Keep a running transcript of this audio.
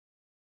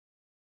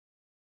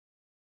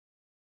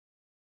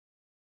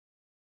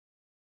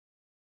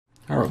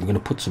All right, we're going to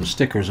put some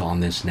stickers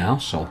on this now.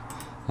 So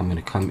I'm going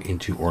to come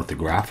into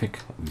orthographic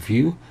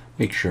view,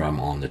 make sure I'm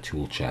on the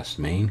tool chest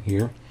main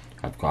here.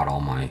 I've got all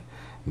my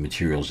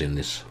materials in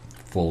this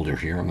folder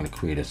here. I'm going to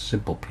create a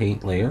simple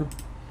paint layer.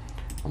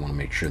 I want to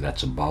make sure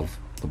that's above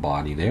the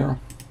body there.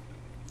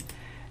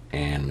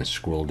 And I'm going to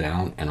scroll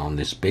down, and on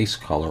this base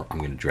color, I'm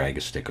going to drag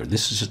a sticker.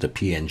 This is just a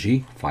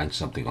PNG. Find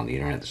something on the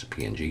internet that's a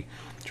PNG.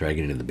 Drag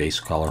it into the base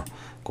color,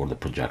 go to the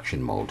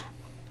projection mode.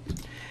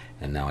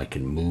 And now I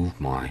can move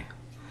my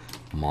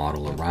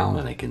model around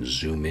and I can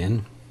zoom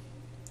in.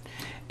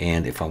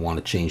 And if I want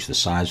to change the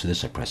size of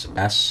this, I press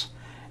S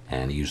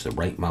and use the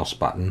right mouse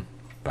button,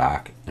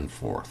 back and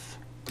forth.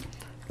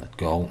 Let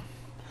go.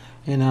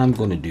 And I'm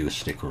going to do a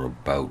sticker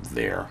about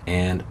there.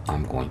 And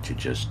I'm going to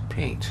just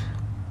paint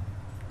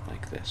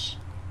like this.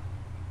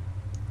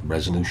 The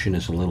resolution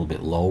is a little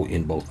bit low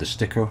in both the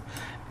sticker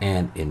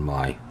and in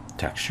my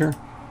texture.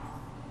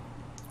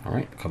 All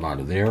right, come out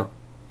of there.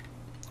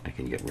 I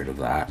can get rid of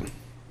that.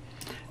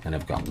 And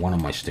I've got one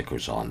of my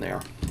stickers on there.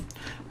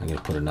 I'm going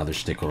to put another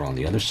sticker on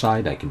the other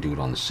side. I can do it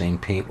on the same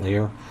paint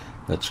layer.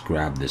 Let's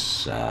grab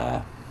this,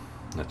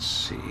 let's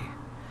see,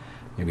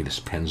 maybe this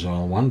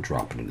Pennzoil one,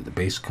 drop it into the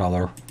base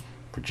color,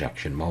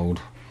 projection mode.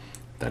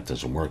 If that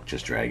doesn't work,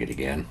 just drag it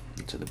again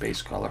into the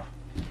base color.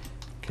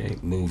 Okay,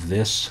 move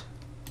this,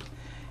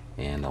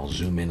 and I'll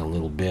zoom in a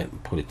little bit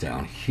and put it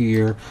down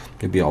here.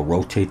 Maybe I'll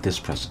rotate this,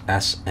 press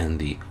S and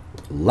the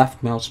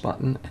left mouse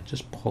button, and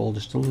just pull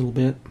just a little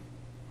bit.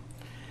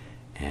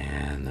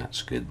 And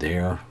that's good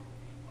there.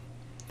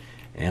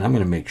 And I'm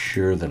going to make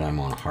sure that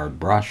I'm on a hard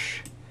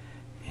brush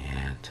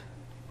and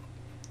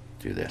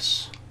do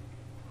this.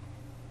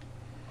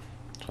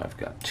 So I've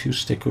got two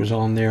stickers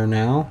on there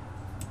now.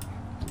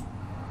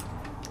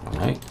 All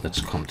right, let's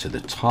come to the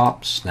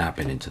top, snap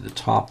it into the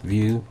top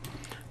view,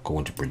 go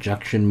into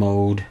projection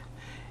mode,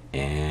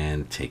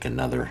 and take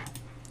another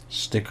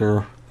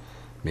sticker.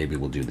 Maybe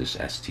we'll do this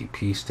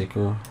STP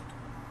sticker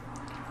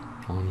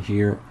on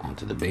here,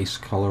 onto the base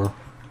color.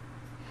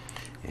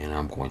 And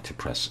I'm going to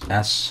press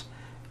S,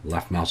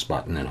 left mouse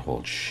button, and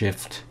hold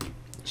Shift,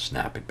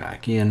 snap it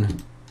back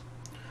in,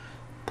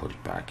 put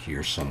it back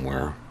here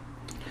somewhere,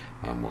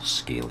 and we'll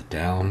scale it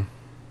down.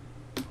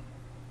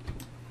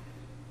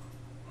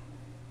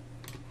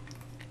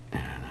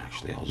 And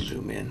actually I'll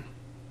zoom in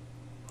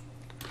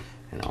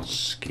and I'll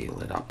scale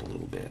it up a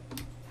little bit.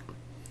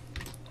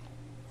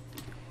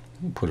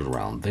 We'll put it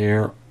around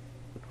there,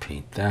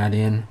 paint that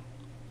in.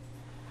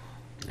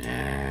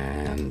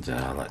 And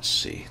let's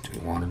see, do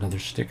we want another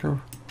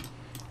sticker?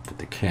 Put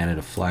the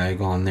Canada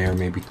flag on there,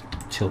 maybe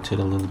tilt it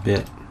a little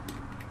bit.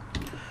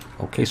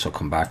 Okay, so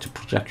come back to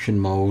projection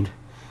mode,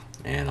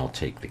 and I'll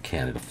take the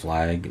Canada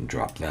flag and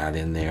drop that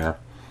in there.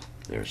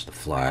 There's the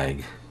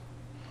flag,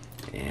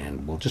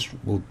 and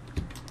we'll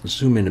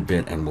zoom in a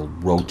bit and we'll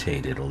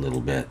rotate it a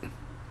little bit,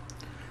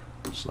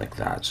 just like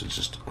that. So it's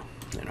just,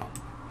 you know,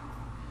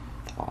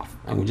 off,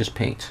 and we just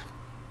paint.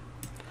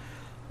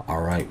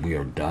 All right, we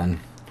are done.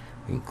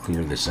 We can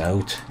clear this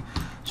out.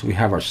 So we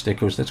have our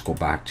stickers. Let's go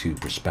back to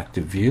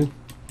perspective view,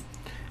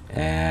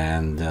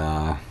 and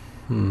they're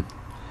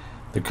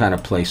kind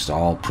of placed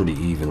all pretty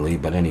evenly,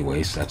 but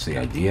anyways, that's the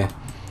idea.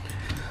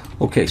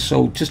 Okay,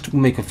 so just to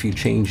make a few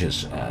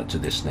changes to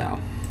this now.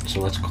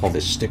 So let's call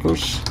this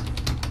stickers,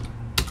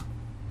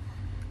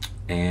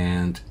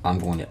 and I'm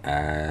going to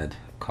add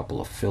a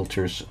couple of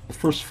filters. The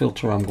first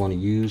filter I'm going to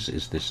use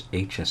is this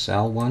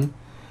HSL one.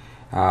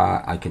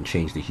 I can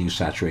change the hue,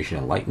 saturation,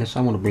 and lightness.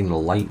 I want to bring the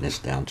lightness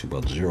down to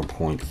about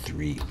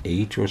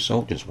 0.38 or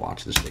so. Just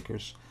watch the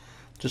stickers,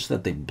 just so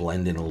that they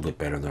blend in a little bit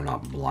better. They're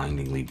not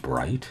blindingly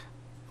bright.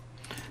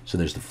 So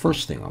there's the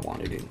first thing I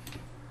want to do.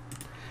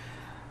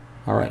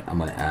 All right, I'm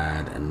going to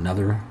add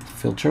another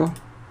filter,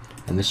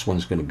 and this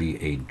one's going to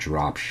be a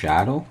drop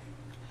shadow.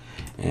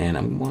 And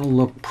I want to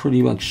look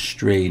pretty much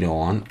straight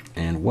on.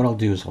 And what I'll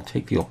do is I'll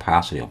take the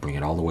opacity, I'll bring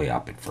it all the way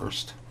up at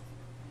first.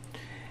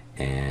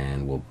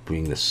 And we'll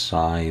bring the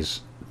size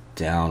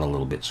down a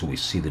little bit so we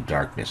see the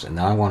darkness. And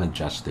now I want to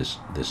adjust this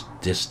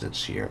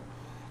distance here,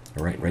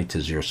 all right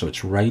to 0, so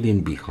it's right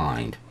in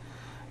behind.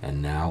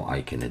 And now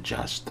I can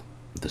adjust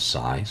the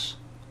size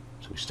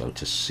so we start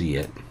to see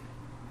it.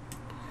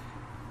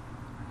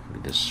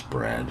 Maybe this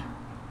spread,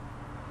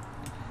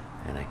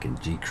 and I can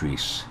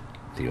decrease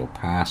the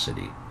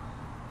opacity,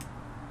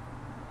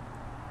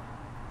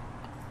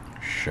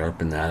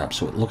 sharpen that up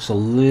so it looks a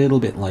little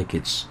bit like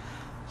it's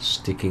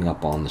sticking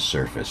up on the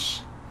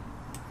surface.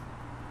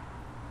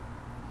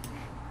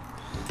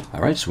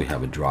 All right, so we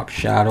have a drop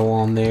shadow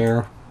on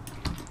there.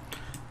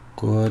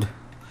 Good.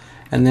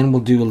 And then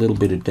we'll do a little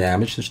bit of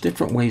damage. There's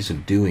different ways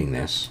of doing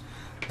this.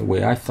 The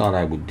way I thought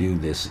I would do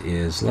this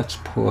is let's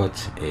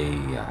put a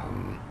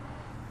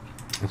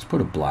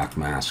black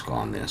mask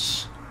on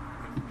this,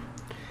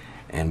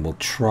 and we'll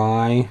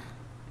try,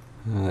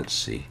 let's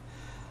see,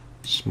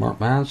 smart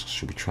masks.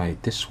 Should we try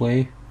it this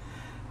way?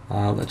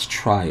 Let's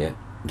try it.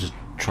 Just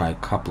try a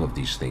couple of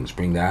these things,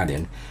 bring that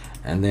in,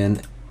 and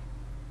then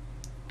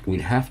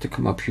we'd have to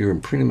come up here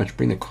and pretty much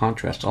bring the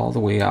contrast all the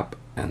way up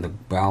and the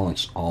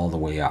balance all the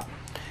way up.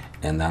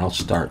 and that'll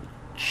start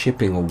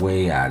chipping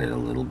away at it a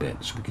little bit.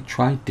 So we could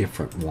try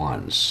different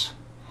ones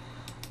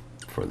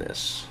for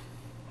this.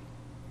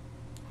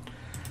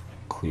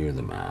 Clear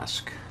the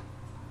mask.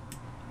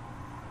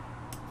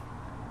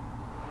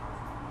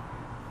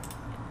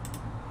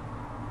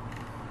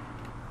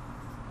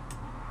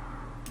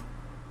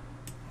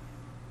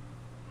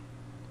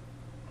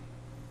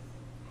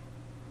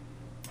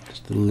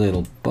 Just a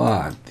little,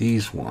 but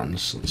these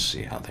ones, let's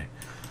see how they're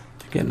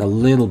getting a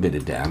little bit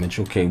of damage.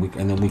 Okay,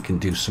 and then we can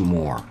do some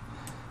more.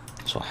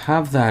 So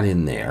have that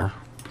in there.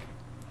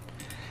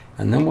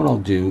 And then what I'll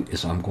do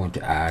is I'm going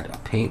to add a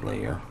paint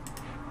layer.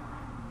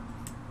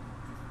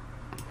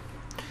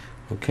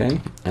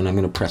 Okay, and I'm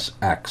going to press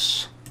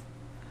X.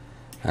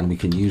 And we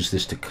can use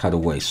this to cut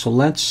away. So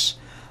let's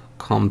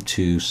come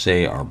to,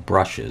 say, our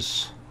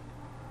brushes.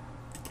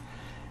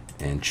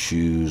 And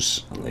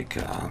choose, like,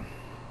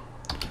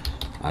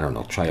 I don't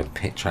know, try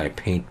a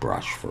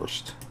paintbrush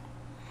first.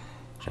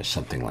 Try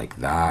something like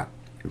that.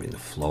 Bring the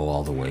flow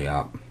all the way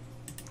up.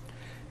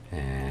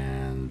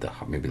 And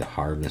maybe the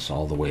hardness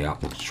all the way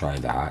up. Let's try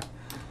that.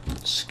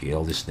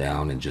 Scale this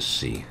down and just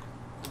see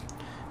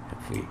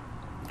if we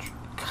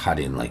cut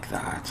in like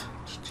that,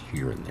 just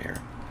here and there.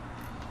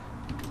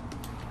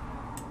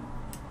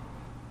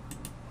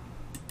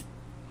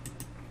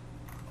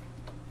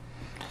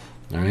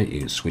 All right, you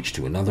can switch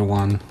to another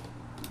one.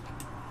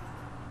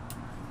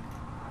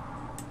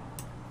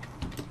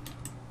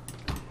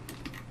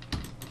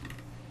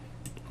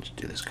 Let's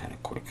do this kind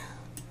of quick.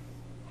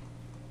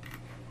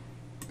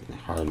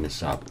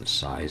 Hardness up and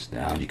size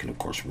down. You can of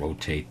course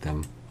rotate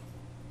them.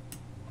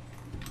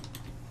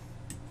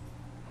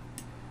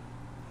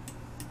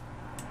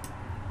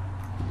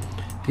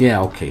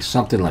 Yeah, okay,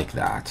 something like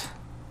that.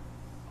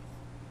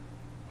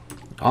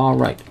 All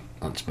right,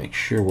 let's make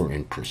sure we're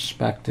in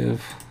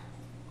perspective.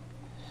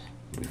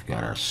 We've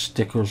got our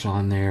stickers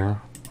on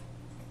there.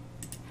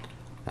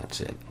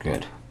 That's it,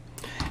 good.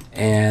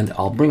 And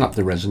I'll bring up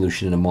the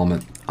resolution in a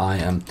moment. I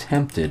am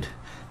tempted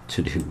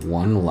to do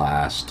one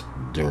last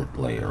dirt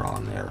layer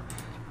on there,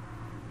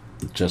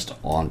 just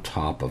on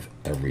top of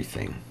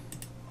everything.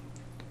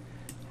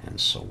 And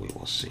so we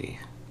will see.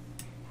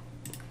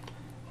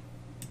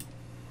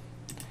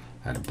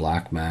 Add a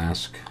black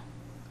mask.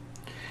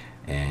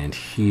 And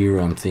here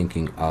I'm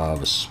thinking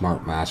of a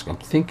smart mask. I'm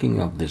thinking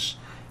of this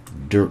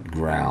dirt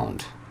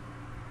ground.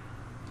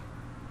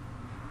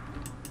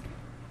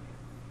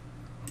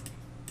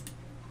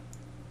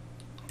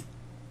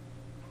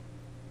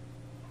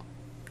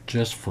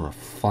 Just for a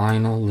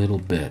final little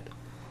bit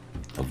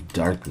of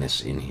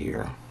darkness in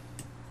here.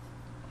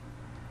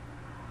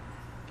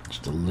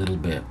 Just a little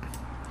bit.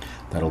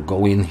 That'll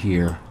go in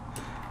here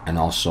and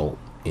also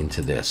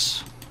into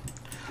this.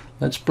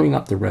 Let's bring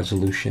up the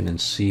resolution and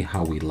see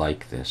how we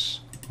like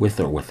this,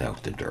 with or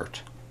without the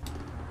dirt.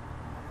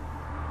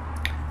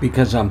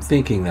 Because I'm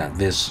thinking that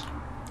this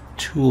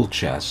tool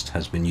chest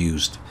has been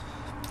used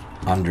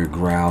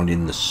underground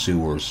in the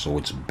sewers, so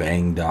it's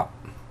banged up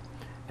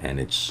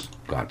and it's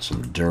got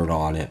some dirt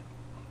on it.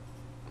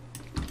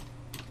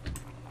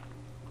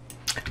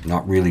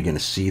 Not really going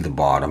to see the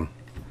bottom,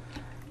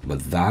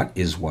 but that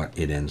is what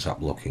it ends up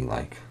looking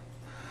like.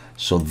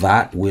 So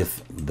that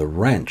with the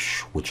wrench,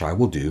 which I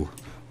will do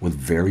with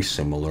very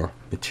similar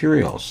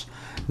materials.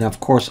 Now, of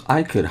course,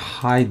 I could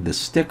hide the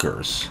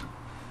stickers,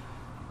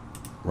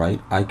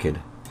 right? I could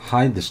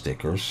hide the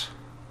stickers.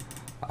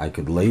 I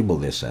could label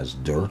this as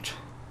dirt.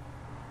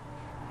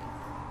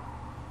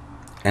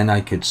 And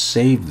I could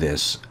save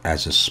this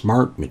as a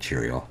smart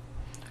material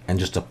and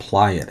just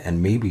apply it.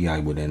 And maybe I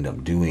would end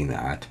up doing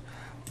that.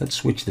 Let's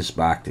switch this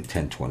back to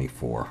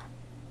 1024.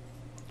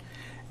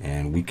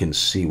 And we can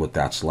see what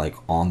that's like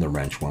on the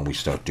wrench when we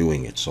start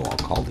doing it. So I'll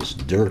call this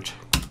dirt.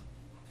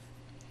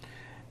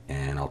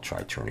 And I'll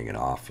try turning it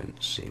off and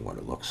seeing what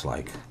it looks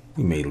like.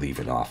 We may leave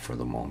it off for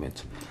the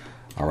moment.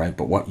 All right,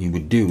 but what you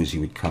would do is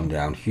you would come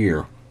down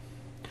here,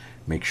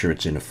 make sure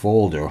it's in a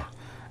folder,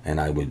 and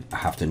I would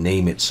have to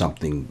name it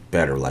something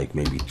better, like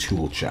maybe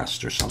tool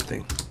chest or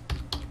something.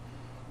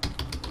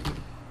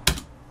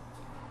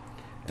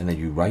 And then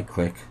you right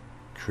click,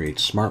 create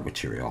smart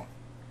material.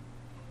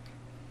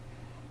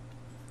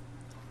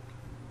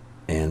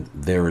 And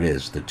there it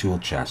is, the tool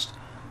chest.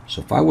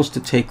 So if I was to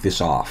take this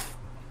off,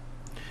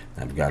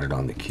 I've got it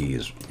on the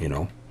keys, you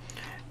know,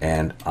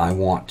 and I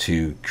want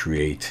to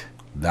create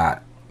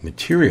that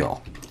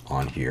material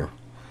on here,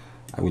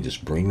 I would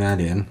just bring that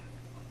in,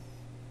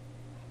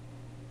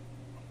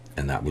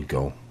 and that would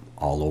go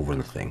all over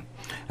the thing.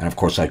 And of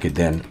course I could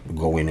then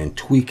go in and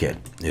tweak it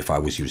if I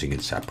was using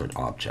a separate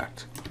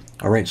object.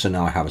 All right, so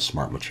now I have a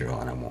smart material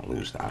and I won't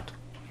lose that.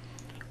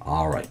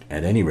 All right,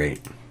 at any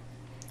rate,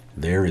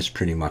 there is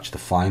pretty much the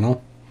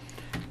final.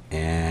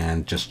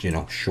 And just, you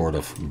know, short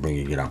of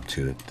bringing it up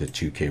to the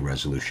 2K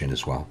resolution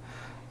as well.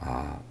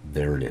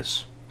 There it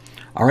is.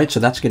 All right,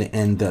 so that's going to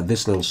end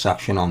this little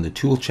section on the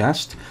tool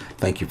chest.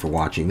 Thank you for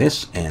watching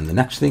this, and the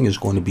next thing is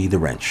going to be the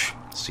wrench.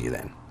 See you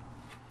then.